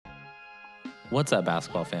What's up,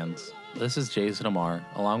 basketball fans? This is Jason Amar,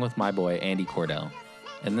 along with my boy Andy Cordell,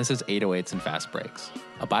 and this is 808s and Fast Breaks,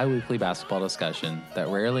 a bi-weekly basketball discussion that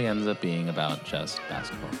rarely ends up being about just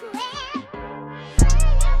basketball.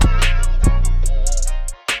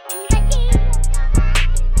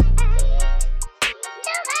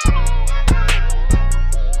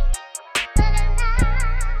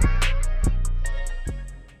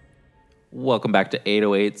 Welcome back to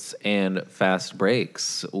 808s and Fast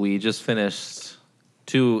Breaks. We just finished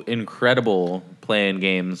two incredible play-in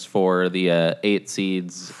games for the 8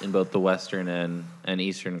 seeds in both the Western and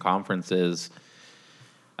Eastern conferences.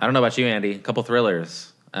 I don't know about you, Andy. A couple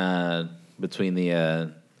thrillers between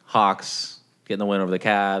the Hawks getting the win over the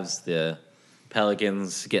Cavs, the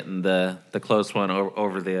Pelicans getting the close one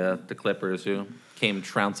over the Clippers, who came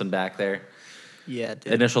trouncing back there. Yeah,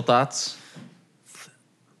 dude. Initial thoughts?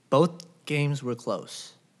 Both games were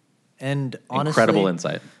close. And honestly... Incredible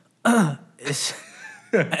insight.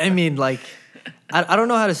 I mean, like, I don't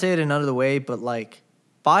know how to say it in another way, but, like,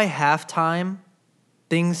 by halftime,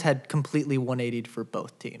 things had completely 180'd for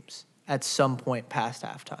both teams at some point past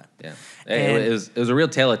halftime. Yeah. It was a real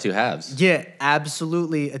tale of two halves. Yeah,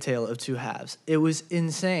 absolutely a tale of two halves. It was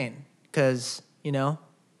insane because,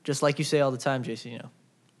 just like you say all the time, Jason,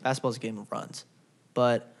 basketball's a game of runs.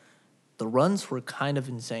 But the runs were kind of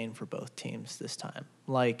insane for both teams this time.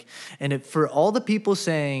 For all the people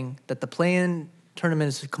saying that the play-in tournament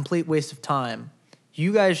is a complete waste of time,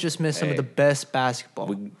 you guys just missed some of the best basketball.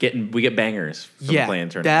 We get bangers from the play-in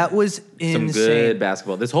tournament. That was insane. Some good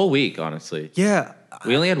basketball. This whole week, honestly. Yeah.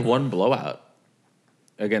 We only had one blowout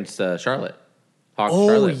against Charlotte. Hawks Oh,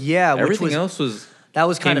 Charlotte. yeah. Everything else was... That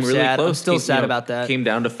was kind of really sad. Close. I'm still sad about that. Came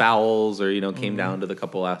down to fouls or, came down to the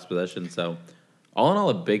couple last possessions. So, all in all,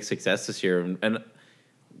 a big success this year. And a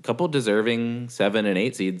couple deserving 7 and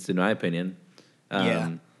 8 seeds, in my opinion.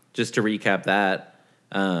 Just to recap that,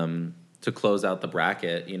 to close out the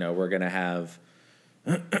bracket, we're going to have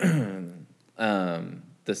the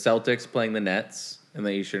Celtics playing the Nets in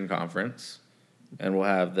the Eastern Conference. And we'll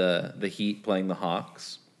have the Heat playing the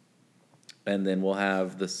Hawks. And then we'll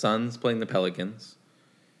have the Suns playing the Pelicans.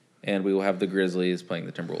 And we will have the Grizzlies playing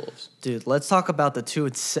the Timberwolves. Dude, let's talk about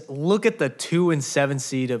look at the 2 and 7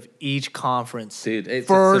 seed of each conference. Dude,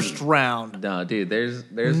 first round. No, dude, there's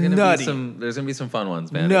gonna be some fun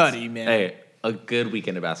ones, man. Man. Hey, a good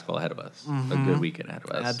weekend of basketball ahead of us. Mm-hmm. A good weekend ahead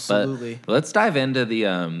of us. Absolutely. But let's dive into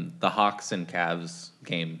the Hawks and Cavs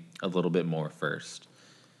game a little bit more first.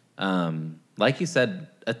 Like you said,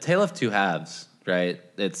 a tale of two halves, right?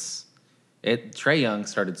 Trae Young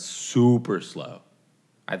started super slow.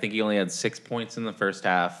 I think he only had 6 points in the first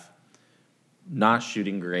half. Not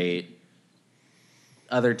shooting great.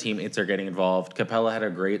 Other teammates are getting involved. Capella had a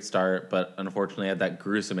great start, but unfortunately had that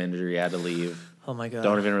gruesome injury. He had to leave. Oh, my God.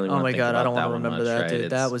 Don't even really want to think about that. I don't want to remember much, that, right?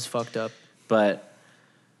 dude. That was fucked up. But,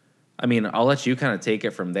 I mean, I'll let you kind of take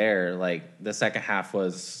it from there. Like, the second half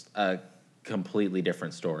was a completely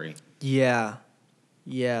different story. Yeah.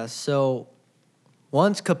 So,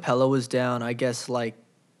 once Capella was down, I guess,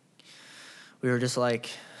 we were just like,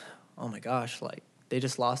 oh my gosh, they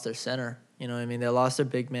just lost their center. You know what I mean? They lost their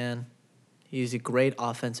big man. He's a great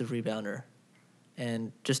offensive rebounder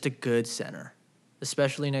and just a good center,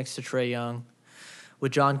 especially next to Trae Young.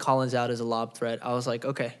 With John Collins out as a lob threat, I was like,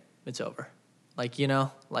 okay, it's over.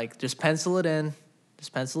 Just pencil it in.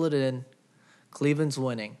 Just pencil it in. Cleveland's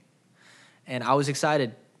winning. And I was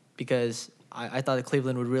excited because I thought that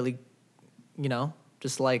Cleveland would really,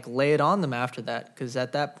 just lay it on them after that, because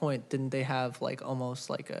at that point, didn't they have almost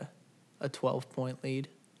a 12-point lead?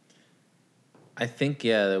 I think,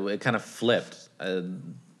 yeah, it kind of flipped. The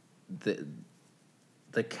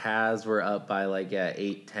Cavs were up by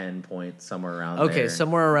 8-10 points, somewhere around there. Okay,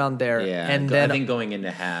 somewhere around there. Yeah, and then I think going into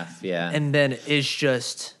half, yeah. And then it's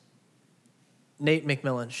just Nate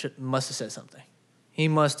McMillan must have said something. He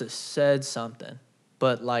must have said something.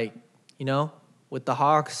 But with the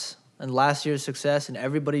Hawks and last year's success and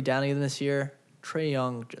everybody down again this year, Trae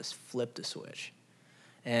Young just flipped the switch.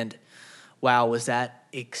 And, wow, was that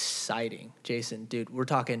exciting, Jason. Dude, we're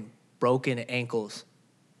talking broken ankles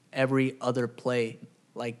every other play.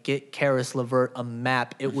 Get Karis LeVert a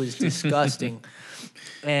map. It was disgusting.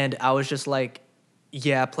 And I was just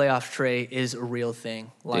yeah, playoff Trae is a real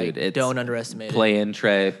thing. Dude, don't underestimate it. Play-in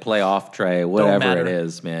Trae, playoff Trae, whatever it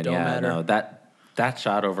is, man. Don't matter. No, that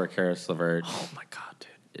shot over Karis LeVert. Oh, my God.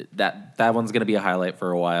 That one's going to be a highlight for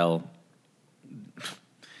a while.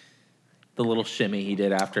 The little shimmy he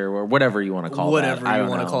did after, or whatever you want to call that. Whatever you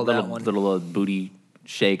want to call that one. Little booty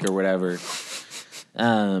shake or whatever.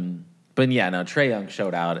 But yeah, no, Trae Young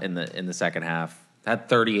showed out in the second half. Had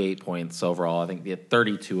 38 points overall. I think he had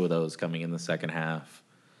 32 of those coming in the second half.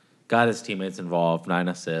 Got his teammates involved, 9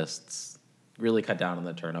 assists. Really cut down on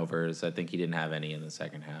the turnovers. I think he didn't have any in the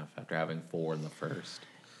second half after having 4 in the first.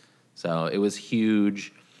 So it was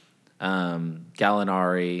huge.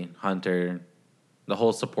 Gallinari, Hunter, the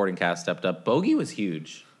whole supporting cast stepped up. Bogey was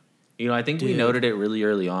huge. I think we noted it really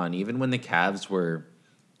early on. Even when the Cavs were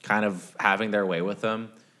kind of having their way with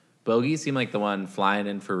them, Bogey seemed like the one flying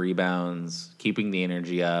in for rebounds, keeping the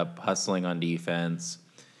energy up, hustling on defense,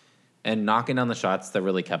 and knocking down the shots that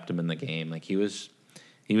really kept him in the game. Like he was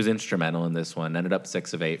instrumental in this one. Ended up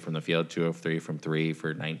 6 of 8 from the field, 2 of 3 from 3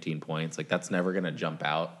 for 19 points. Like that's never gonna jump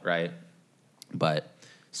out, right? But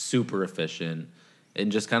super efficient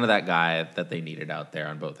and just kind of that guy that they needed out there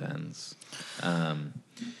on both ends.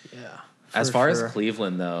 As far as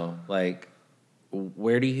Cleveland though, like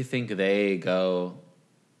where do you think they go?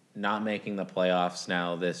 Not making the playoffs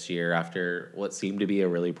now this year after what seemed to be a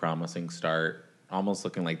really promising start, almost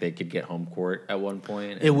looking like they could get home court at one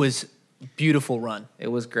point. It was beautiful run. It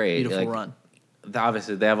was great. Beautiful run.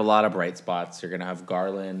 Obviously, they have a lot of bright spots. You're going to have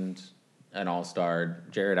Garland, an all-star.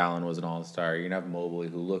 Jared Allen was an all-star. You're going to have Mobley,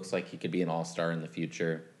 who looks like he could be an all-star in the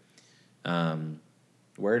future.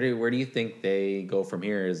 Where do you think they go from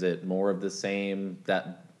here? Is it more of the same,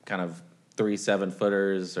 that kind of 3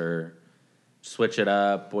 7-footers, or switch it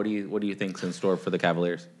up? What do you think's in store for the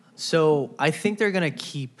Cavaliers? So I think they're gonna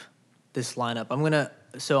keep this lineup.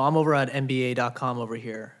 I'm over at NBA.com over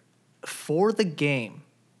here. For the game,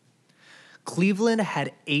 Cleveland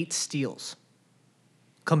had 8 steals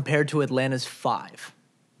compared to Atlanta's 5.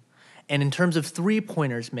 And in terms of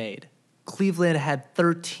 3-pointers made, Cleveland had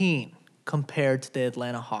 13 compared to the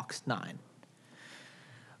Atlanta Hawks' 9.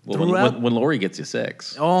 Well, when Laurie gets you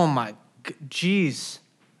 6. Oh my, jeez.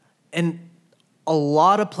 And a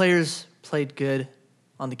lot of players played good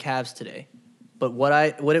on the Cavs today, but what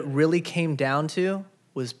it really came down to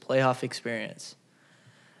was playoff experience.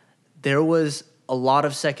 There was a lot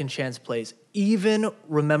of second chance plays. Even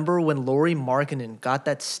remember when Lauri Markkanen got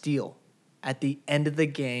that steal at the end of the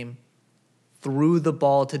game, threw the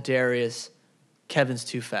ball to Darius. Kevin's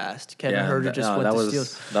too fast. Kevin Huerter just went to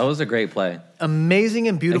steals. That was a great play. Amazing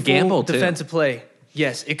and beautiful defensive play.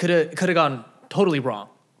 Yes, it could have gone totally wrong,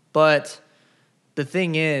 but the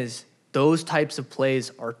thing is, those types of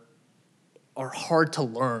plays are hard to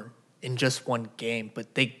learn in just one game,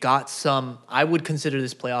 but they got some. I would consider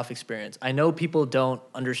this playoff experience. I know people don't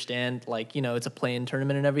understand, it's a play-in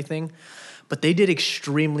tournament and everything, but they did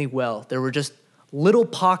extremely well. There were just little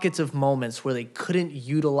pockets of moments where they couldn't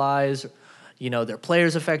utilize, their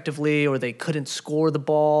players effectively, or they couldn't score the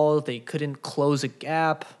ball, they couldn't close a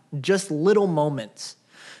gap, just little moments.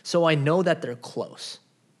 So I know that they're close.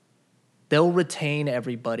 They'll retain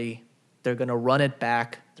everybody. They're going to run it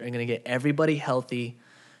back. They're going to get everybody healthy.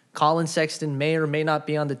 Colin Sexton may or may not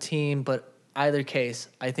be on the team, but either case,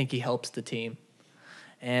 I think he helps the team.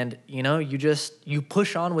 And, you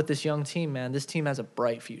push on with this young team, man. This team has a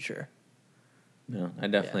bright future. No, I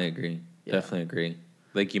definitely agree. Yeah. Definitely agree.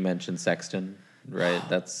 Like you mentioned, Sexton, right?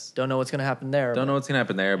 Don't know what's going to happen there. Don't know what's going to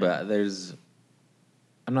happen there, but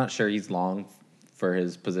I'm not sure he's long for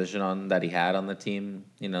his position that he had on the team.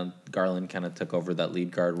 Garland kind of took over that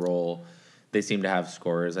lead guard role. They seem to have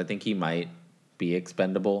scorers. I think he might be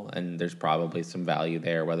expendable, and there's probably some value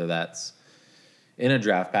there, whether that's in a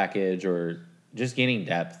draft package or just gaining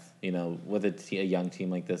depth. With a young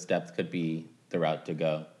team like this, depth could be the route to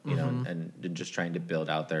go, and just trying to build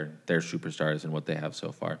out their superstars and what they have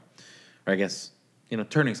so far. Or I guess,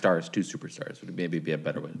 turning stars to superstars would maybe be a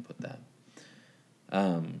better way to put that.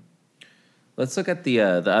 Let's look at the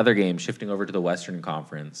other game, shifting over to the Western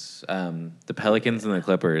Conference. The Pelicans and the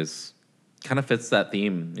Clippers kind of fits that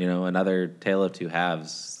theme, another tale of two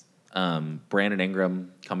halves. Brandon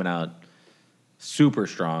Ingram coming out super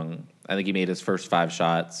strong. I think he made his first 5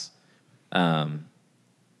 shots,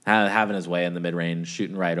 having his way in the mid-range,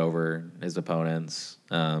 shooting right over his opponents.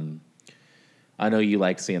 I know you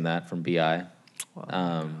like seeing that from B.I.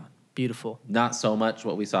 Wow, beautiful. Not so much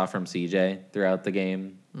what we saw from CJ throughout the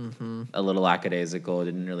game. Mm-hmm. A little lackadaisical,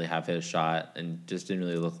 didn't really have his shot, and just didn't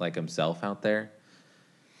really look like himself out there.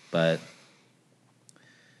 But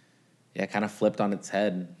yeah, kind of flipped on its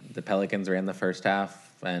head. The Pelicans ran the first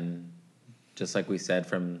half, and just like we said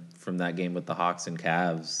from that game with the Hawks and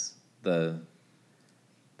Cavs, the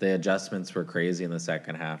adjustments were crazy in the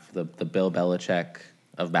second half. The Bill Belichick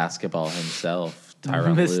of basketball himself,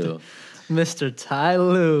 Tyronn Lue. Mr. Ty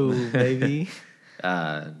Lue, baby.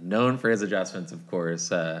 Known for his adjustments, of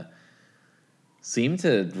course, seemed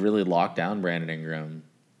to really lock down Brandon Ingram.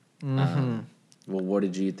 Mm-hmm. Well, what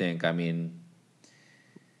did you think? I mean,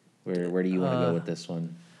 Where do you want to go with this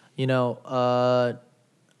one?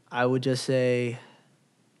 I would just say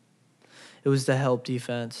it was the help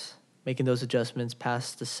defense making those adjustments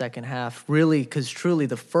past the second half. Really, because truly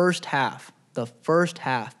the first half,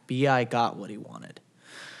 BI got what he wanted.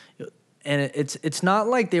 And it's not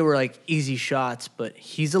like they were like easy shots, but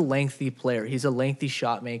he's a lengthy player. He's a lengthy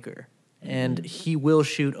shot maker, and he will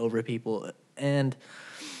shoot over people. And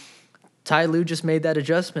Ty Lue just made that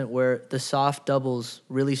adjustment where the soft doubles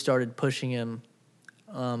really started pushing him,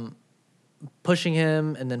 and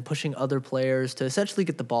then pushing other players to essentially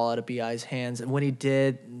get the ball out of BI's hands. And when he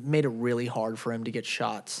did, made it really hard for him to get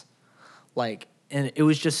shots. And it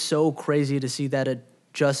was just so crazy to see that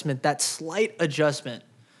adjustment, that slight adjustment,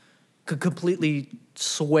 could completely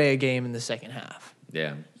sway a game in the second half.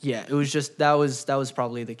 Yeah. Yeah, it was just that was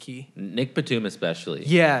probably the key. Nick Batum especially.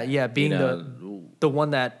 Yeah, being the one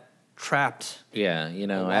that trapped. Yeah,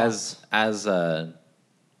 as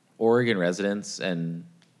Oregon residents and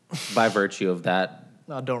by virtue of that,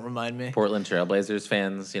 don't remind me. Portland Trailblazers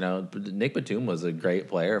fans, Nick Batum was a great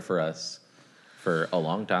player for us for a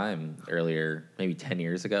long time earlier, maybe 10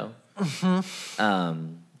 years ago.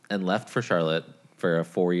 And left for Charlotte for a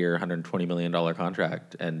 4-year, $120 million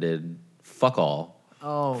contract and did fuck all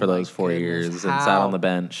for those 4 years and sat on the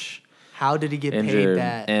bench. How did he get injured, paid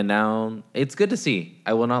that? And now it's good to see.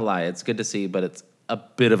 I will not lie. It's good to see, but it's a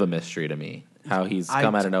bit of a mystery to me how he's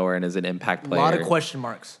come out of nowhere and is an impact player. A lot of question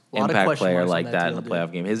marks. Impact player like that in the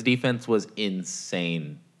playoff game. His defense was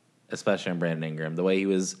insane, especially on Brandon Ingram. The way he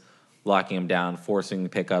was locking him down, forcing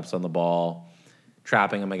pickups on the ball,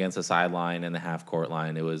 trapping him against the sideline and the half-court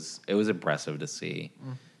line. It was impressive to see,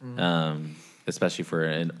 especially for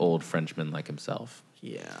an old Frenchman like himself.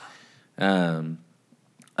 Yeah.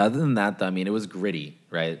 Other than that, though, I mean, it was gritty,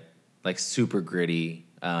 right? Like, super gritty.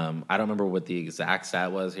 I don't remember what the exact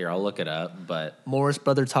stat was here. I'll look it up, but... Morris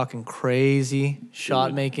brother talking crazy,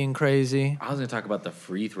 shot-making crazy. I was going to talk about the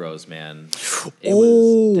free throws, man. It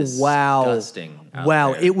was disgusting.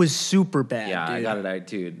 Wow, it was super bad, yeah, dude. I got it out,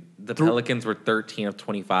 dude. The Pelicans were 13 of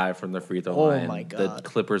 25 from the free throw line. Oh, my God. The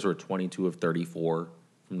Clippers were 22 of 34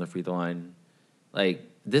 from the free throw line. Like,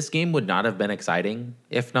 this game would not have been exciting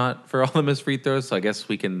if not for all the missed free throws, so I guess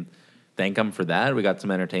we can thank them for that. We got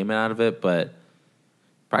some entertainment out of it, but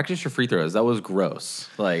practice your free throws. That was gross.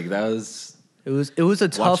 Like, that was... It was a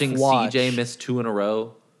tough watch. Watching CJ miss 2 in a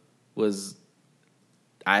row was...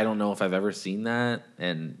 I don't know if I've ever seen that,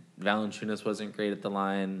 and Valanciunas wasn't great at the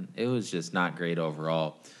line. It was just not great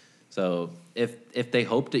overall. So if they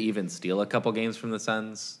hope to even steal a couple games from the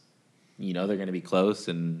Suns, they're going to be close,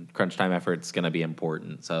 and crunch time effort's going to be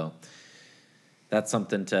important. So that's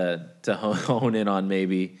something to hone in on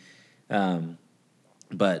maybe.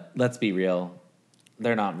 But let's be real.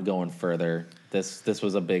 They're not going further. This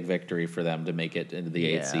was a big victory for them to make it into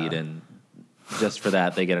the 8th seed, and just for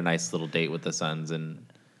that, they get a nice little date with the Suns, and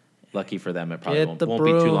lucky for them, it probably won't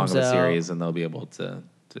be too long of a series, and they'll be able to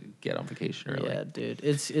get on vacation early. Yeah, dude.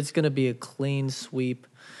 It's going to be a clean sweep,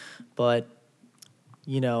 but,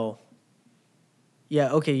 yeah,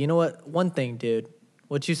 okay, you know what? One thing, dude.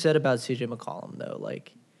 What you said about CJ McCollum, though,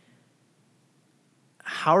 like,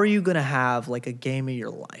 how are you going to have, like, a game of your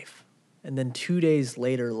life, and then 2 days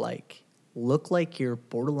later, like, look like you're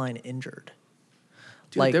borderline injured?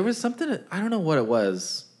 Dude, like, there was something, I don't know what it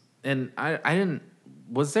was, and I didn't,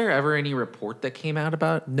 was there ever any report that came out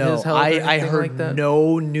about his health? I heard like that?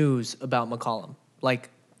 No news about McCollum. Like,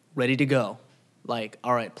 ready to go. Like,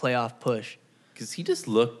 all right, playoff push. Because he just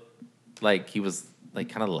looked like he was, like,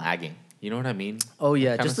 kind of lagging. You know what I mean? Oh,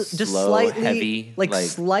 yeah. Like, just slow, slightly, heavy. Like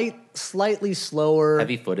slightly slower.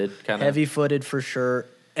 Heavy-footed, kind of. Heavy-footed, for sure.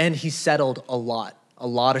 And he settled a lot. A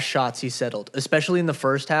lot of shots he settled, especially in the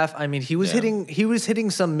first half. I mean, he was hitting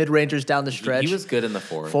some mid-rangers down the stretch. He was good in the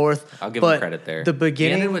fourth. I'll give him credit there. The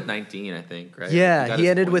beginning, he ended with 19, I think, right? Yeah, he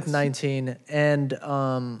ended with 19.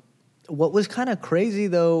 And what was kind of crazy,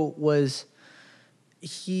 though, was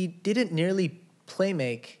he didn't nearly play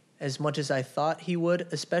make as much as I thought he would,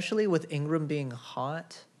 especially with Ingram being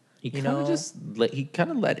hot. He kind of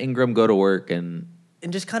let Ingram go to work and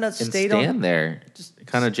just kind of stand there. Just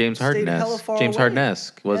kind of James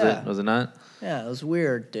Harden-esque. Was it not? Yeah, it was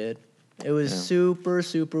weird, dude. It was super,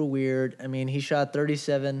 super weird. I mean, he shot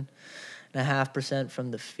 37.5% from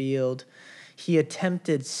the field. He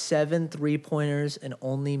attempted 7 3-pointers and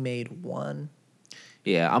only made 1.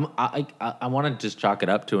 Yeah, I want to just chalk it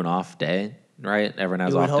up to an off day, right? Everyone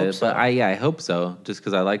has off days, so. But I hope so, just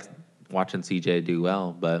because I like watching CJ do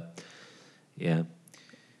well. But yeah,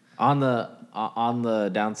 on the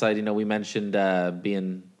downside, we mentioned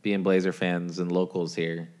being Blazer fans and locals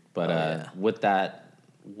here, but with that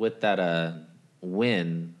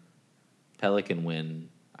win, Pelican win,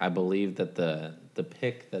 I believe that the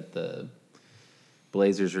pick that the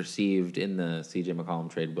Blazers received in the C.J. McCollum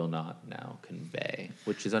trade will not now convey,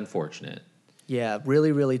 which is unfortunate. Yeah,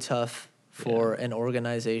 really, really tough for an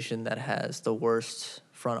organization that has the worst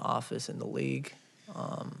front office in the league.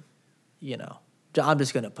 You know, I'm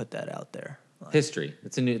just gonna put that out there. Like, History.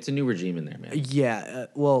 It's a new regime in there, man. yeah.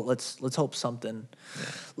 Well, let's hope something.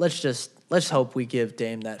 Yeah. Let's hope we give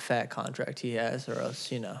Dame that fat contract he has, or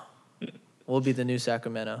else we'll be the new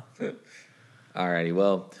Sacramento. Alrighty,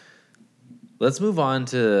 well, let's move on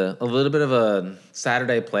to a little bit of a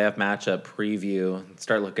Saturday playoff matchup preview.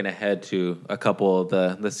 Start looking ahead to a couple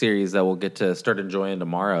of the series that we'll get to start enjoying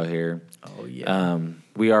tomorrow here. Oh yeah.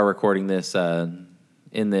 We are recording this in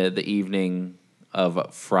the evening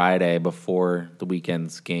of Friday before the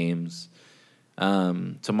weekend's games.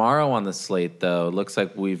 Tomorrow on the slate, though, looks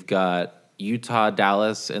like we've got Utah,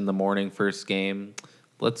 Dallas in the morning first game.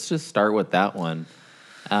 Let's just start with that one.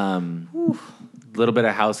 Little bit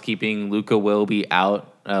of housekeeping. Luka will be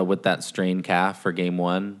out with that strained calf for game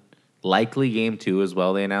one. Likely game two as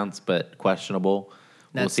well, they announced, but questionable.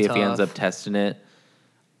 We'll see if he ends up testing it.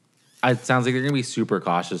 It sounds like they're going to be super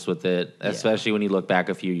cautious with it, especially when you look back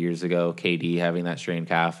a few years ago, KD having that strained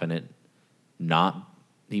calf and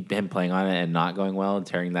him playing on it and not going well and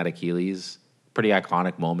tearing that Achilles. Pretty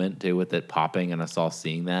iconic moment, too, with it popping and us all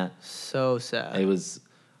seeing that. So sad.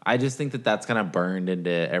 I just think that that's kind of burned into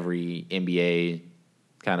every NBA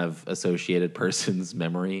kind of associated person's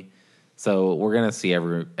memory. So we're going to see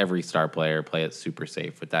every star player play it super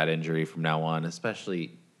safe with that injury from now on,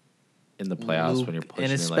 especially in the playoffs when you're pushing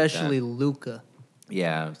and especially Luka.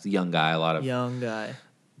 Yeah, he's a young guy, a lot of young guy,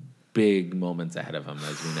 big moments ahead of him,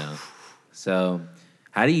 as we know. So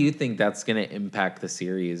how do you think that's going to impact the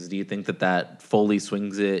series? Do you think that fully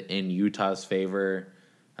swings it in Utah's favor?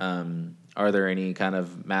 Are there any kind of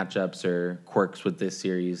matchups or quirks with this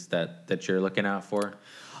series that you're looking out for?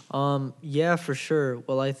 Yeah, for sure.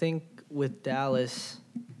 Well, I think with Dallas,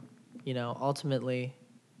 ultimately,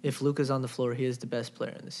 if Luka's on the floor, he is the best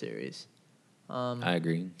player in the series. I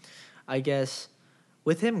agree. I guess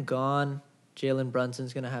with him gone, Jalen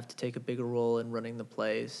Brunson's going to have to take a bigger role in running the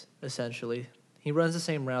plays, essentially. He runs the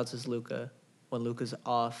same routes as Luka when Luka's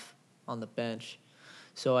off on the bench.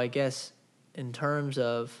 So I guess in terms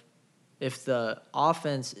of if the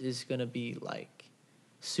offense is going to be like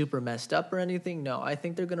super messed up or anything, no, I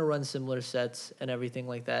think they're going to run similar sets and everything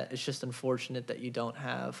like that. It's just unfortunate that you don't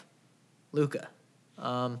have Luka.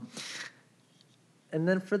 And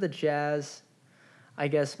then for the Jazz, I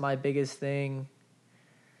guess my biggest thing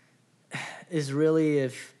is really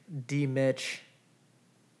if D. Mitch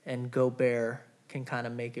and Gobert can kind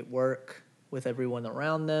of make it work with everyone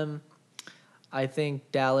around them. I think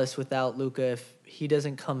Dallas without Luka, if he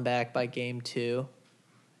doesn't come back by game two,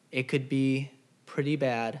 it could be pretty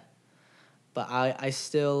bad. But I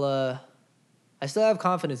still have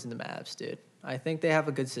confidence in the Mavs, dude. I think they have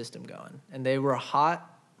a good system going, and they were hot.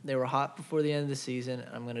 They were hot before the end of the season,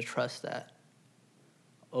 and I'm going to trust that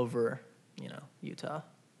over, Utah.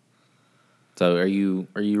 So are you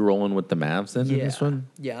rolling with the Mavs then in this one?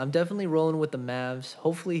 Yeah, I'm definitely rolling with the Mavs.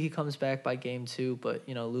 Hopefully he comes back by game two, but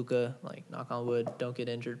Luka, knock on wood, don't get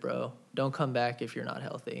injured, bro. Don't come back if you're not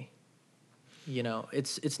healthy.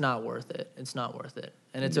 It's not worth it. It's not worth it.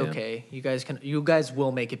 And it's okay. You guys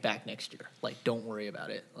will make it back next year. Don't worry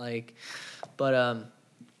about it. But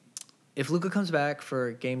if Luka comes back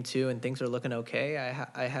for game two and things are looking okay,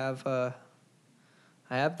 I have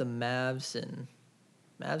the Mavs in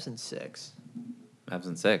 6. Mavs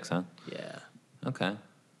in 6, huh? Yeah. Okay.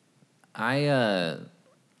 I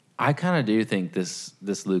kind of do think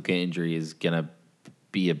this Luka injury is gonna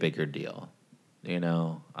be a bigger deal.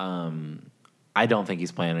 I don't think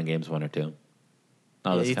he's playing in games 1 or 2.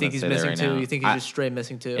 You think he's missing 2? You think he's just straight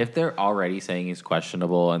missing 2? If they're already saying he's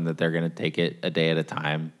questionable and that they're gonna take it a day at a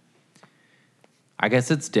time, I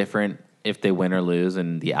guess it's different if they win or lose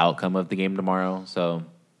and the outcome of the game tomorrow. So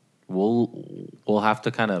we'll have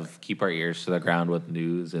to kind of keep our ears to the ground with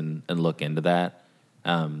news and look into that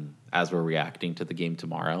as we're reacting to the game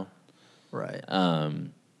tomorrow. Right.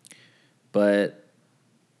 But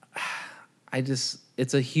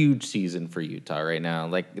it's a huge season for Utah right now.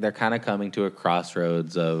 They're kind of coming to a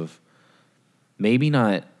crossroads of maybe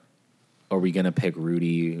not are we going to pick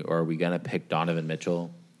Rudy or are we going to pick Donovan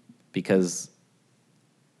Mitchell? Because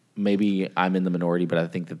maybe I'm in the minority, but I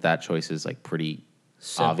think that choice is pretty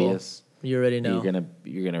simple. Obvious. You already know.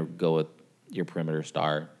 You're gonna go with your perimeter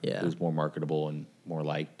star, who's more marketable and more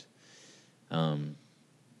liked. So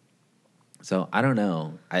I don't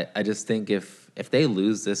know. I just think if they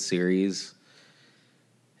lose this series,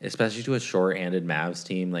 especially to a short-handed Mavs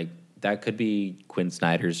team, that could be Quinn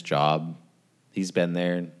Snyder's job. He's been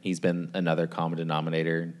there. He's been another common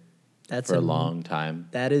denominator for a long time.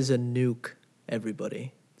 That is a nuke,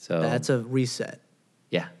 everybody. So that's a reset.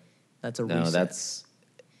 Yeah. That's a reset. No, that's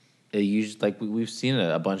it usually, like we've seen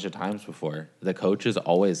it a bunch of times before. The coach is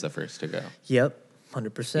always the first to go. Yep,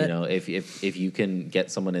 100%. You know, if you can get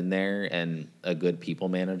someone in there and a good people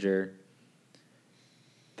manager,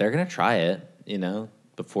 they're gonna try it. You know,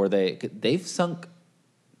 before they've sunk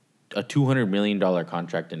a $200 million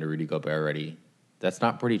contract into Rudy Gobert already. That's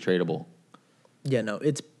not pretty tradable. Yeah, no,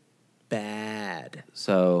 it's bad.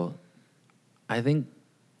 So, I think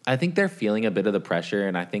they're feeling a bit of the pressure,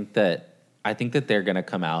 and I think that they're gonna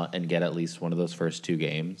come out and get at least one of those first 2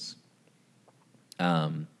 games.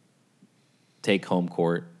 Take home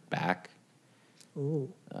court back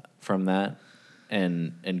from that,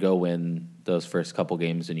 and go win those first couple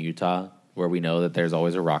games in Utah, where we know that there's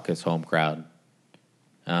always a raucous home crowd.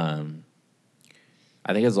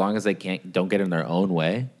 I think as long as they don't get in their own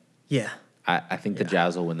way, I think the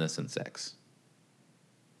Jazz will win this in 6.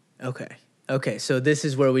 Okay, so this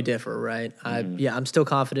is where we differ, right? I'm still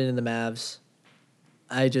confident in the Mavs.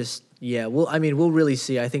 We'll really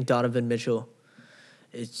see. I think Donovan Mitchell,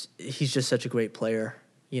 he's just such a great player.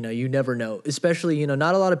 You know, you never know. Especially,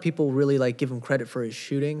 not a lot of people really give him credit for his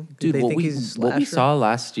shooting. Dude, what we saw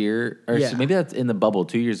last year, maybe that's in the bubble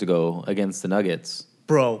 2 years ago against the Nuggets.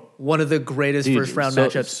 Bro, one of the greatest first-round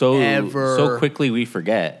matchups ever. So quickly we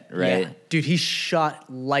forget, right? Yeah. Dude, he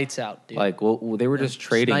shot lights out, dude. They were just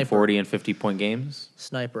trading Sniper. 40 and 50-point games.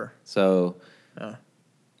 Sniper. So,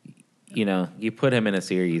 you put him in a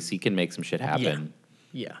series, he can make some shit happen.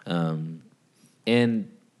 Yeah.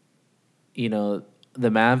 And, the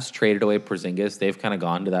Mavs traded away Porzingis. They've kind of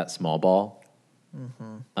gone to that small ball.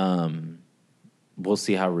 Mm-hmm. We'll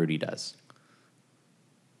see how Rudy does.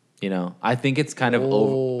 I think it's kind of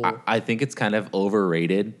I think it's kind of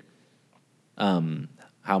overrated.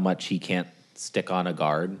 How much he can't stick on a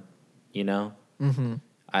guard. Mm-hmm.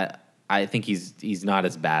 I think he's not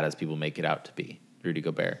as bad as people make it out to be. Rudy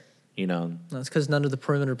Gobert. That's because none of the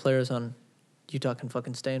perimeter players on Utah can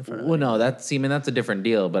fucking stay in front of him. Well, no, that's a different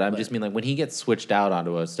deal. But I'm just mean when he gets switched out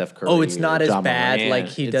onto a Steph Curry. Oh, it's not as John bad. Moran,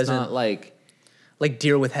 He doesn't like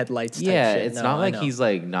deer with headlights. Type shit. It's not like he's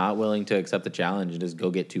not willing to accept the challenge and just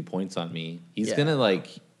go get 2 points on me. He's gonna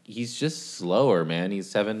he's just slower, man. He's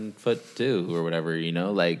 7'2" or whatever.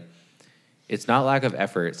 It's not lack of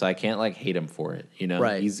effort, so I can't hate him for it.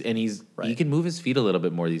 Right. He can move his feet a little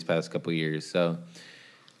bit more these past couple of years. So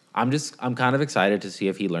I'm kind of excited to see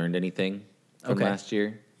if he learned anything from last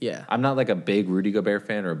year. Yeah. I'm not a big Rudy Gobert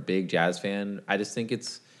fan or a big Jazz fan. I think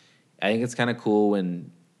it's kind of cool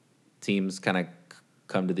when teams kind of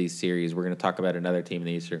come to these series. We're going to talk about another team in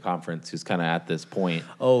the Eastern Conference who's kind of at this point.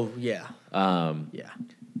 Oh, yeah. Yeah.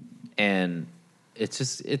 And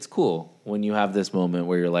it's cool when you have this moment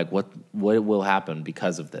where you're like, what will happen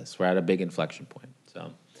because of this? We're at a big inflection point.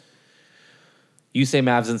 So you say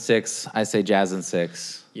Mavs in 6, I say Jazz in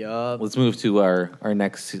 6. Yup. Let's move to our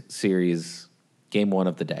next series, game 1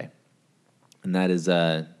 of the day. And that is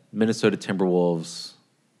Minnesota Timberwolves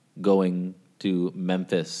going to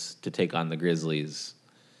Memphis to take on the Grizzlies.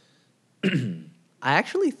 I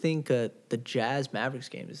actually think the Jazz Mavericks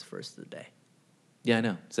game is the first of the day. Yeah, I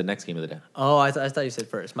know. It's the next game of the day. Oh, I thought you said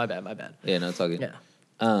first. My bad. Yeah, no, it's all good.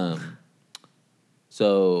 Yeah.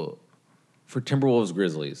 So for Timberwolves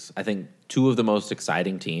Grizzlies, I think 2 of the most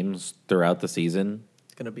exciting teams throughout the season.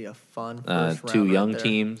 It's going to be a fun first round 2 young right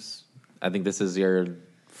teams. I think this is your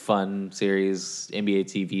fun series, NBA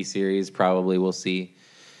TV series, probably we'll see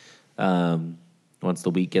once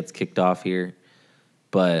the week gets kicked off here.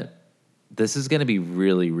 But this is going to be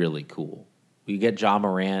really, really cool. You get Ja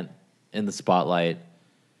Morant in the spotlight.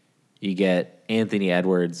 You get Anthony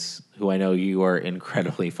Edwards, who I know you are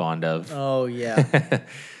incredibly fond of. Oh, yeah.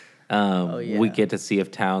 We get to see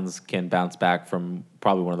if Towns can bounce back from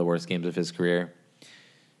probably one of the worst games of his career.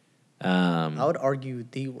 I would argue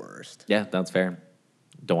the worst. Yeah, that's fair.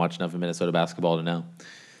 Don't watch enough of Minnesota basketball to know.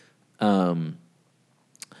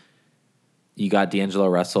 You got D'Angelo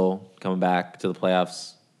Russell coming back to the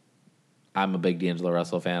playoffs. I'm a big D'Angelo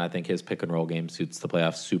Russell fan. I think his pick and roll game suits the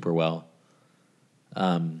playoffs super well.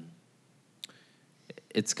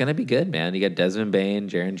 It's going to be good, man. You got Desmond Bane,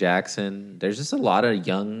 Jaren Jackson. There's just a lot of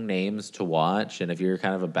young names to watch, and if you're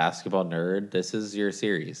kind of a basketball nerd, this is your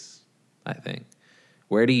series, I think.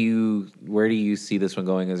 Where do you see this one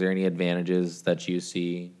going? Is there any advantages that you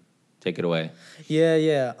see? Take it away.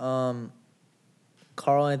 Yeah.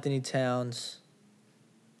 Karl Anthony Towns.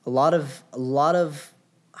 A lot of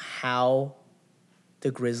how the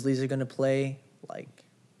Grizzlies are going to play,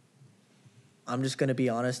 I'm just going to be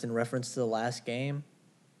honest in reference to the last game.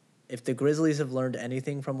 If the Grizzlies have learned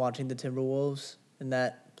anything from watching the Timberwolves in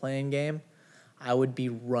that playing game, I would be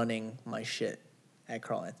running my shit at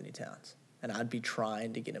Karl Anthony Towns. And I'd be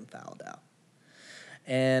trying to get him fouled out.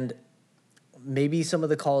 And maybe some of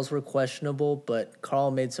the calls were questionable, but Karl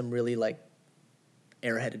made some really,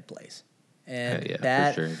 airheaded plays. And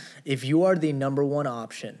for sure. If you are the number one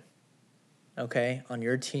option, okay, on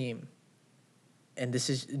your team, and this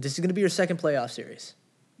is going to be your second playoff series,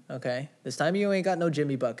 okay? This time you ain't got no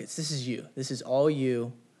Jimmy buckets. This is you. This is all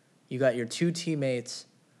you. You got your two teammates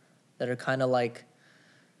that are kind of like,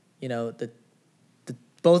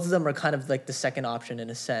 both of them are kind of like the second option in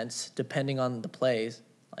a sense, depending on the plays.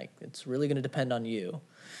 Like, it's really going to depend on you.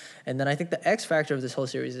 And then I think the X factor of this whole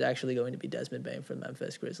series is actually going to be Desmond Bane for the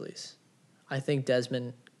Memphis Grizzlies. I think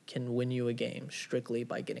Desmond can win you a game strictly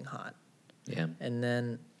by getting hot. Yeah. And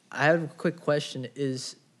then I have a quick question.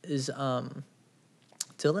 Is Dylan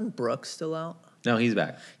Brooks still out? No, he's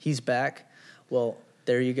back. He's back. Well,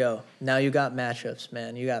 there you go. Now you got matchups,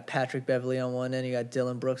 man. You got Patrick Beverley on one end. You got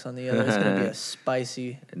Dylan Brooks on the other. It's going to be a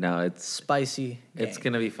spicy game. It's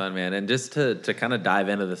going to be fun, man. And just to kind of dive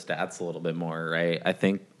into the stats a little bit more, right? I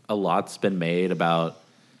think a lot's been made about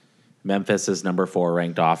Memphis's number 4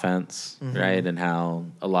 ranked offense, right? And how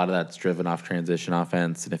a lot of that's driven off transition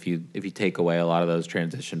offense. And if you take away a lot of those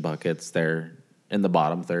transition buckets, they're in the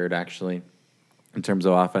bottom third, actually, in terms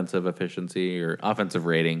of offensive efficiency or offensive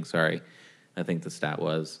rating, sorry. I think the stat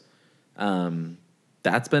was.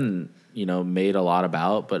 That's been, made a lot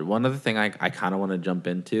about. But one other thing I kind of want to jump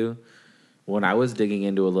into, when I was digging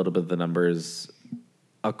into a little bit of the numbers,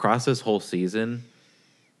 across this whole season,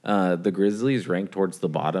 the Grizzlies ranked towards the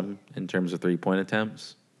bottom in terms of three-point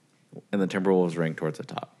attempts, and the Timberwolves ranked towards the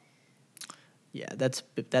top. Yeah, that's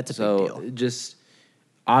a big deal. So just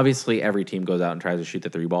obviously every team goes out and tries to shoot the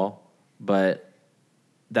three ball, but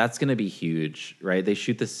that's going to be huge, right? They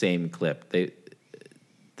shoot the same clip. The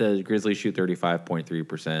Grizzlies shoot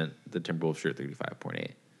 35.3%. The Timberwolves shoot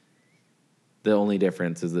 35.8%. The only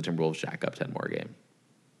difference is the Timberwolves jack up 10 more a game.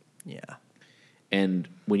 Yeah. And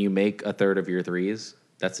when you make a third of your threes,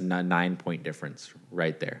 that's a 9-point difference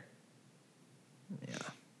right there. Yeah.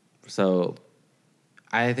 So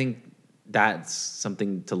I think that's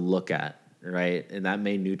something to look at, right? And that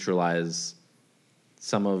may neutralize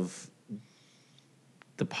some of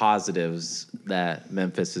the positives that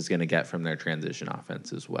Memphis is going to get from their transition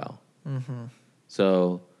offense as well. Mm-hmm.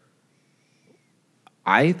 So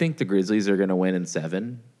I think the Grizzlies are going to win in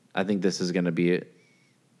 7. I think this is going to be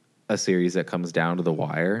a series that comes down to the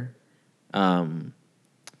wire.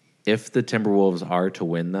 If the Timberwolves are to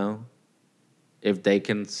win, though, if they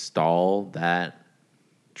can stall that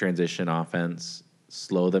transition offense,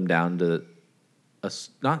 slow them down to a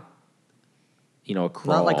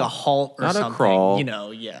crawl. Not like a halt or something. Not a crawl.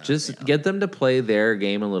 Just get them to play their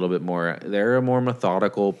game a little bit more. They're a more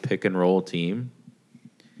methodical pick-and-roll team.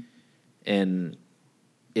 And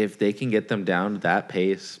if they can get them down to that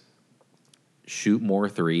pace, shoot more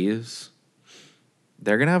threes,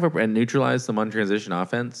 they're going to have and neutralize them on transition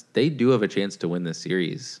offense. They do have a chance to win this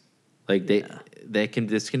series.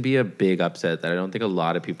 This can be a big upset that I don't think a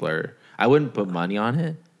lot of people are. I wouldn't put money on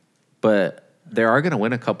it, but they are going to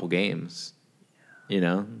win a couple games,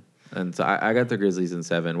 And so I got the Grizzlies in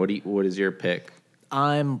 7. What is your pick?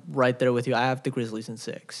 I'm right there with you. I have the Grizzlies in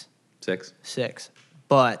 6. 6? 6.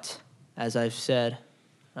 But as I've said,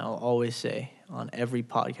 I'll always say on every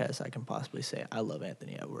podcast I can possibly say, I love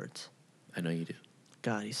Anthony Edwards. I know you do.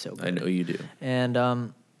 God, he's so good. I know you do. And,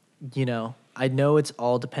 I know it's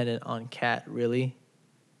all dependent on Cat, really.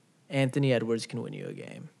 Anthony Edwards can win you a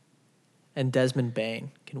game. And Desmond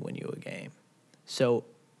Bane can win you a game. So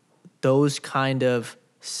those kind of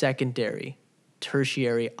secondary,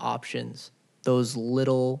 tertiary options, those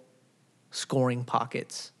little scoring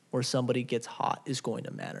pockets where somebody gets hot is going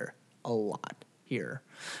to matter a lot here.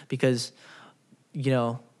 Because,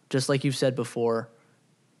 just like you've said before,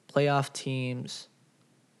 playoff teams,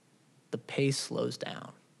 the pace slows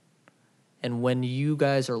down. And when you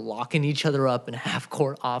guys are locking each other up in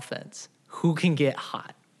half-court offense, who can get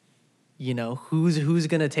hot? Who's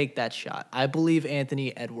going to take that shot? I believe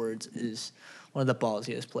Anthony Edwards is one of the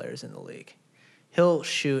ballsiest players in the league. He'll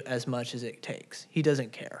shoot as much as it takes. He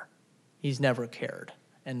doesn't care. He's never cared.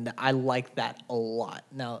 And I like that a lot.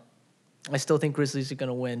 Now, I still think Grizzlies are going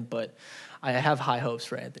to win, but I have high hopes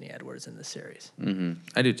for Anthony Edwards in this series. Mm-hmm.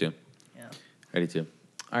 I do too. Yeah. I do too.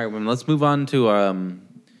 All right, well, let's move on to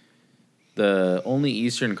the only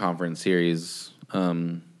Eastern Conference series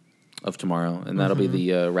of tomorrow, and that'll be the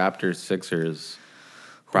Raptors-Sixers.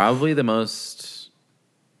 Probably the most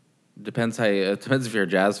Depends depends if you're a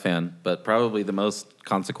Jazz fan, but probably the most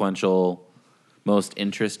consequential, most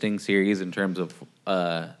interesting series in terms of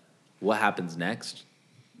what happens next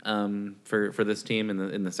for this team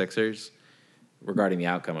in the Sixers regarding the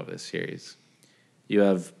outcome of this series. You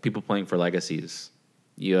have people playing for legacies.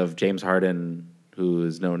 You have James Harden, who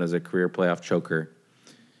is known as a career playoff choker,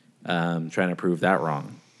 trying to prove that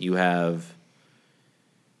wrong. You have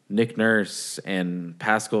Nick Nurse and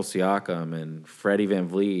Pascal Siakam and Freddie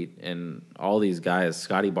VanVleet and all these guys,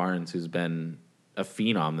 Scotty Barnes, who's been a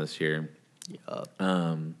phenom this year,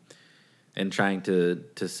 and trying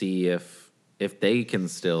to see if they can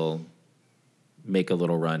still make a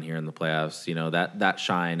little run here in the playoffs. You know, that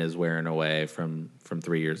shine is wearing away from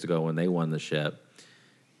 3 years ago when they won the ship.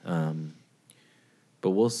 But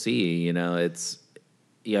we'll see. You know,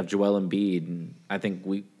 you have Joel Embiid, and I think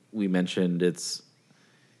we mentioned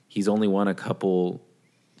he's only won a couple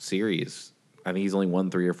series. I think he's only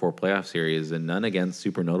won 3 or 4 playoff series, and none against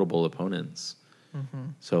super notable opponents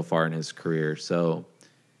so far in his career. So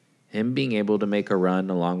him being able to make a run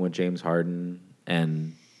along with James Harden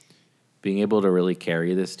and being able to really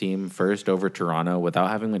carry this team first over Toronto without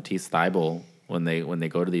having Matisse Thybulle when they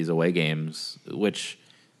go to these away games, which,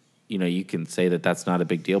 you know, you can say that's not a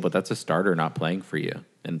big deal, but that's a starter not playing for you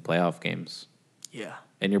in playoff games. Yeah.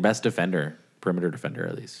 And your best defender, perimeter defender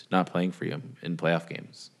at least, not playing for you in playoff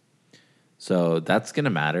games. So that's going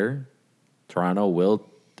to matter. Toronto will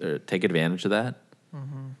take advantage of that.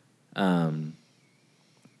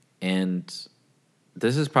 And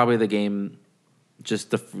this is probably the game,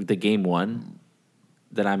 just the game one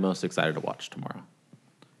that I'm most excited to watch tomorrow.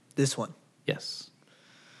 This one. Yes.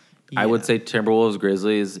 Yeah. I would say Timberwolves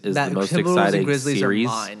Grizzlies is the most exciting series.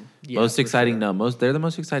 Are mine. Yeah, most exciting, sure. they're the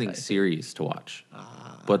most exciting series to watch.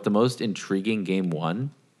 But the most intriguing game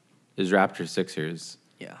one is Raptors Sixers.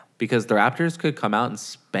 Yeah. Because the Raptors could come out and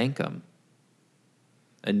spank them.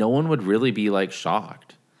 And no one would really be like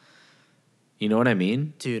shocked. You know what I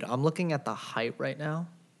mean? Dude, I'm looking at the height right now.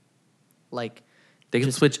 Like, they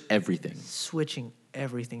can switch everything. Switching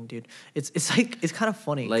everything, dude. It's like, it's kind of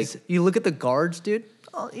funny. Like, you look at the guards, dude.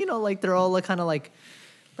 You know, like they're all like kind of like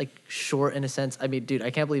short in a sense. I mean, dude,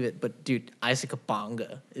 I can't believe it, but dude, Isaac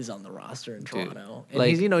Abanga is on the roster in Toronto, and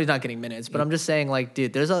he's not getting minutes. But I'm just saying, like,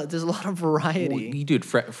 dude, there's a lot of variety. Well, dude,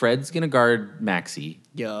 Fred's gonna guard Maxey.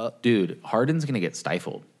 Yeah, dude, Harden's gonna get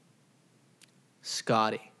stifled.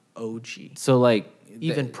 Scotty, OG. So like,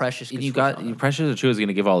 even Precious. Precious Achiuwa is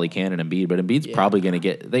gonna give all he can, and Embiid, but Embiid's probably gonna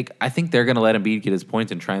get I think they're gonna let Embiid get his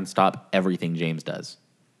points and try and stop everything James does.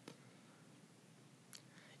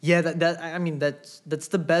 Yeah, that's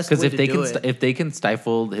the best way to do it. If they can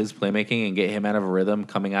stifle his playmaking and get him out of a rhythm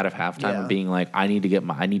coming out of halftime and being like, I need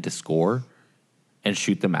to score and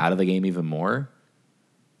shoot them out of the game even more.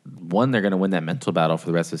 One, they're going to win that mental battle for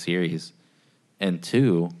the rest of the series, and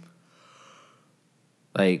two,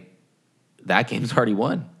 like, that game's already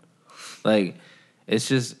won. Like, it's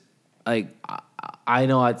just like, I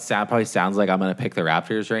know it probably sounds like I'm going to pick the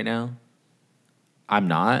Raptors right now. I'm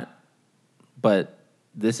not, but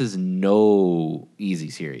this is no easy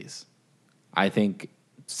series. I think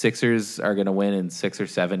Sixers are going to win in 6 or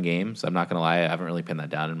 7 games. I'm not going to lie. I haven't really pinned that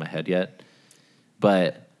down in my head yet.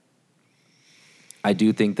 But I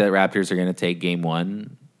do think that Raptors are going to take game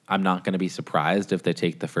one. I'm not going to be surprised if they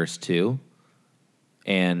take the first 2.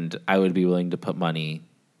 And I would be willing to put money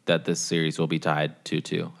that this series will be tied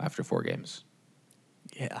 2-2 after 4 games.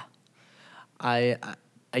 Yeah. I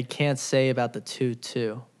can't say about the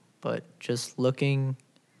 2-2. But just looking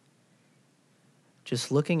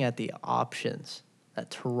at the options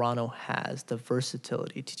that Toronto has, the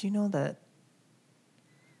versatility. Did you know that?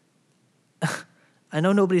 I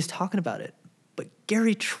know nobody's talking about it, but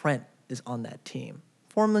Gary Trent is on that team.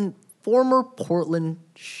 Former Portland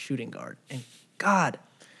shooting guard. And God,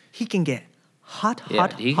 he can get hot.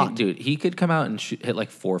 Dude, he could come out and hit like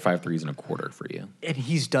 4 or 5 threes in a quarter for you. And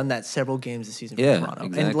he's done that several games this season for Toronto.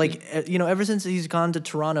 Exactly. And like, ever since he's gone to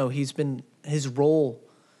Toronto, his role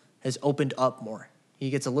has opened up more. He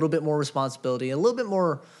gets a little bit more responsibility, a little bit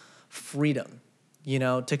more freedom,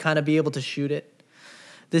 to kind of be able to shoot it.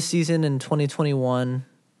 This season in 2021,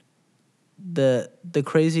 the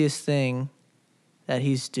craziest thing that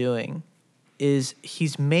he's doing is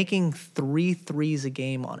he's making 3 threes a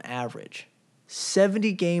game on average.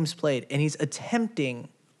 70 games played, and he's attempting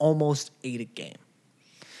almost 8 a game.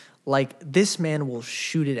 Like, this man will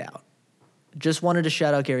shoot it out. Just wanted to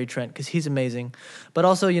shout out Gary Trent because he's amazing. But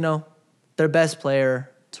also, their best player,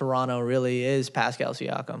 Toronto, really is Pascal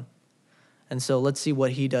Siakam. And so let's see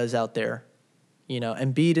what he does out there.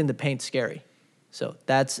 Embiid in the paint's scary. So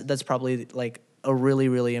that's probably like a really,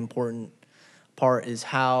 really important part is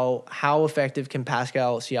how effective can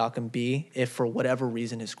Pascal Siakam be if for whatever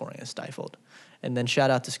reason his scoring is stifled. And then shout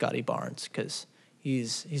out to Scotty Barnes because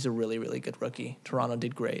he's a really, really good rookie. Toronto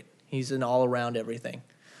did great. He's an all-around everything.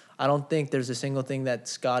 I don't think there's a single thing that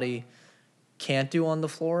Scotty can't do on the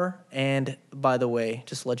floor. And by the way,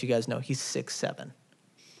 just to let you guys know, he's 6'7".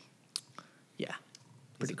 Yeah,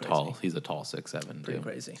 pretty crazy. Tall. He's a tall 6'7". Pretty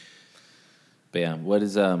crazy. But yeah,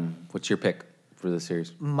 what's your pick for this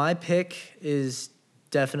series? My pick is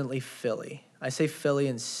definitely Philly. I say Philly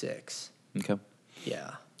in 6. Okay.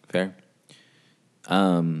 Yeah. Fair.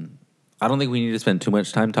 I don't think we need to spend too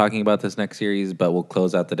much time talking about this next series, but we'll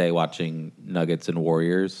close out the day watching Nuggets and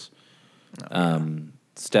Warriors.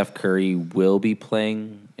 Steph Curry will be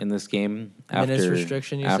playing in this game. Minutes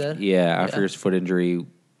restriction, you said? Yeah, after his foot injury,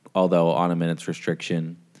 although on a minutes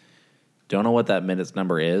restriction. Don't know what that minutes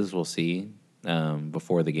number is. We'll see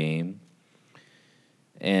before the game.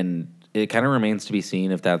 And it kind of remains to be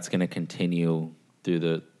seen if that's going to continue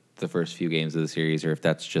through the first few games of the series or if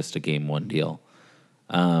that's just a game one deal.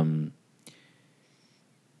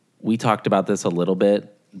 We talked about this a little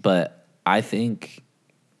bit, but I think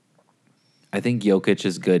Jokic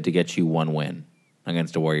is good to get you one win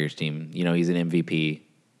against a Warriors team. You know, he's an MVP,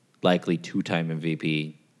 likely 2-time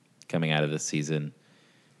MVP coming out of this season.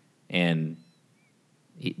 And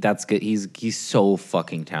that's good. He's so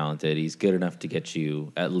fucking talented. He's good enough to get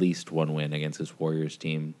you at least one win against this Warriors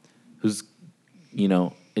team who's, you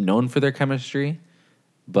know, known for their chemistry.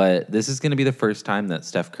 But this is going to be the first time that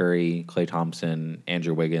Steph Curry, Klay Thompson,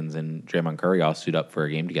 Andrew Wiggins, and Draymond Curry all suit up for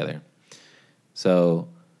a game together. So,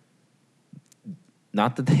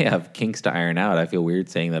 not that they have kinks to iron out. I feel weird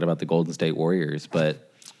saying that about the Golden State Warriors,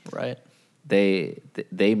 but right, they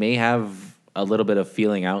may have a little bit of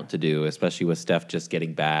feeling out to do, especially with Steph just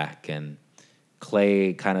getting back and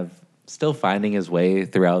Klay kind of still finding his way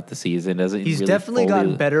throughout the season. He's really definitely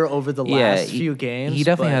gotten better over the last few games. He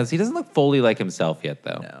definitely has. He doesn't look fully like himself yet,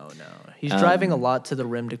 though. No. He's driving a lot to the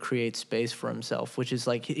rim to create space for himself, which is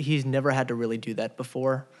like he's never had to really do that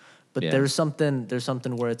before. But there's something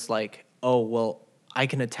where it's like, oh, well, I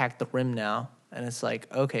can attack the rim now. And it's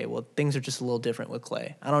like, okay, well, things are just a little different with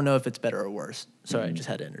Klay. I don't know if it's better or worse. Sorry, I just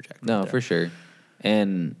had to interject. No, for sure.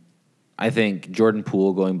 And I think Jordan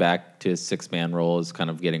Poole going back to his 6-man role is kind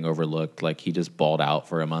of getting overlooked. Like, he just balled out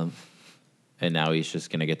for a month, and now he's just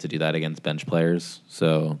going to get to do that against bench players.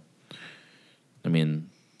 So, I mean,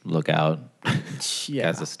 look out. Yeah.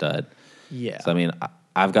 As a stud. Yeah. So, I mean,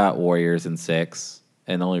 I've got Warriors in 6,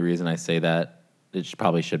 and the only reason I say that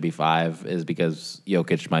probably should be 5 is because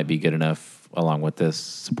Jokic might be good enough, along with this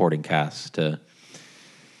supporting cast, to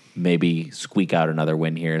maybe squeak out another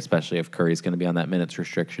win here, especially if Curry's going to be on that minutes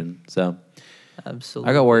restriction. So,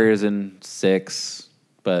 absolutely, I got Warriors in 6,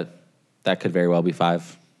 but that could very well be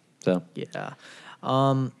 5. So, yeah,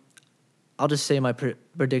 I'll just say my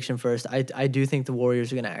prediction first. I do think the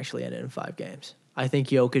Warriors are going to actually end it in 5 games. I think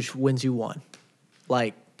Jokic wins you 1,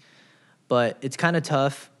 but it's kind of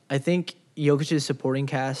tough. I think Jokic's supporting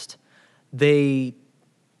cast, they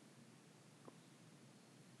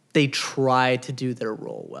try to do their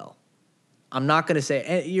role well. I'm not going to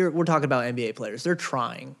say we're talking about NBA players. They're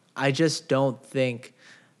trying. I just don't think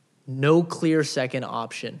no clear second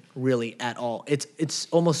option really at all. It's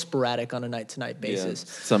almost sporadic on a night-to-night basis.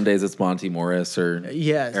 Yeah. Some days it's Monty Morris or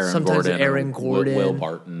sometimes Aaron Gordon, Will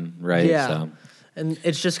Barton, right? Yeah. So. And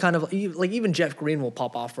it's just kind of like even Jeff Green will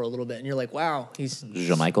pop off for a little bit, and you're like, wow, he's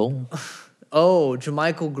JaMychal. Oh,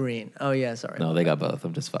 JaMychal Green. Oh yeah, sorry. No, they got both.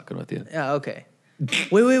 I'm just fucking with you. Yeah, okay.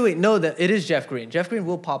 Wait. No, it is Jeff Green. Jeff Green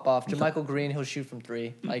will pop off. JaMychal Green, he'll shoot from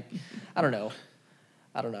 3. Like, I don't know.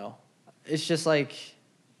 It's just like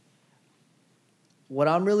what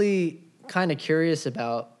I'm really kind of curious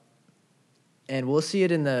about, and we'll see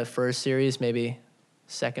it in the first series. Maybe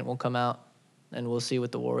second will come out, and we'll see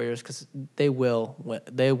with the Warriors because they will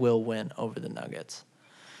win over the Nuggets.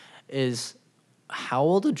 Is how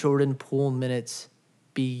will the Jordan Poole minutes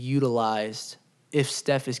be utilized if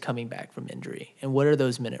Steph is coming back from injury? And what are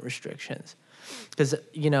those minute restrictions? Because,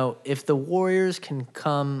 if the Warriors can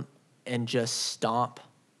come and just stomp,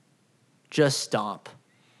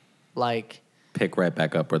 like... pick right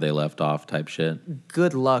back up where they left off type shit.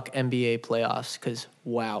 Good luck, NBA playoffs, because,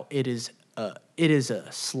 wow, it is a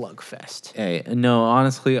slugfest. Hey, no,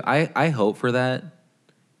 honestly, I hope for that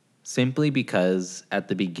simply because at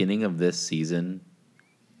the beginning of this season,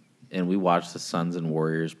 and we watched the Suns and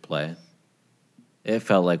Warriors play, it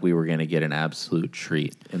felt like we were going to get an absolute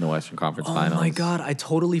treat in the Western Conference Finals. Oh, my God. I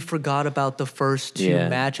totally forgot about the first 2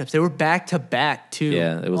 matchups. They were back-to-back, too.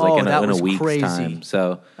 Yeah, it was like in a week's crazy. time.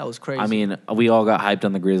 So that was crazy. I mean, we all got hyped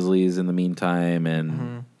on the Grizzlies in the meantime,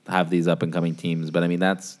 and have these up and coming teams. But I mean,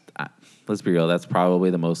 that's let's be real. That's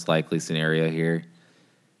probably the most likely scenario here.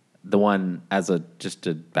 The one as just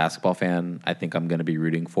a basketball fan, I think I'm going to be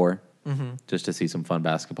rooting for just to see some fun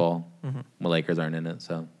basketball. The Lakers aren't in it,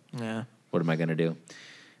 so Yeah. What am I going to do?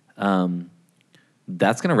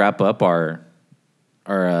 That's going to wrap up our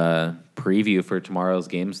preview for tomorrow's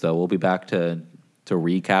games, though. We'll be back to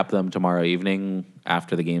recap them tomorrow evening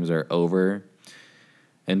after the games are over.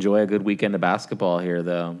 Enjoy a good weekend of basketball here,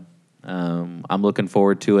 though. I'm looking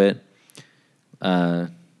forward to it.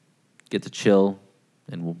 Get to chill,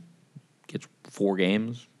 and we'll get 4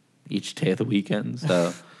 games each day of the weekend.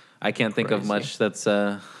 So I can't think of much that's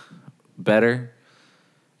better.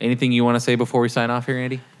 Anything you want to say before we sign off here,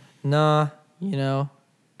 Andy? Nah,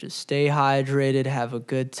 just stay hydrated, have a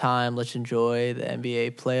good time. Let's enjoy the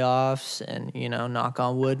NBA playoffs, and knock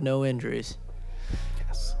on wood, no injuries.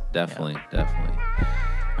 Yes, definitely.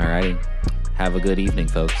 All righty. Have a good evening,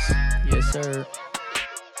 folks. Yes, sir.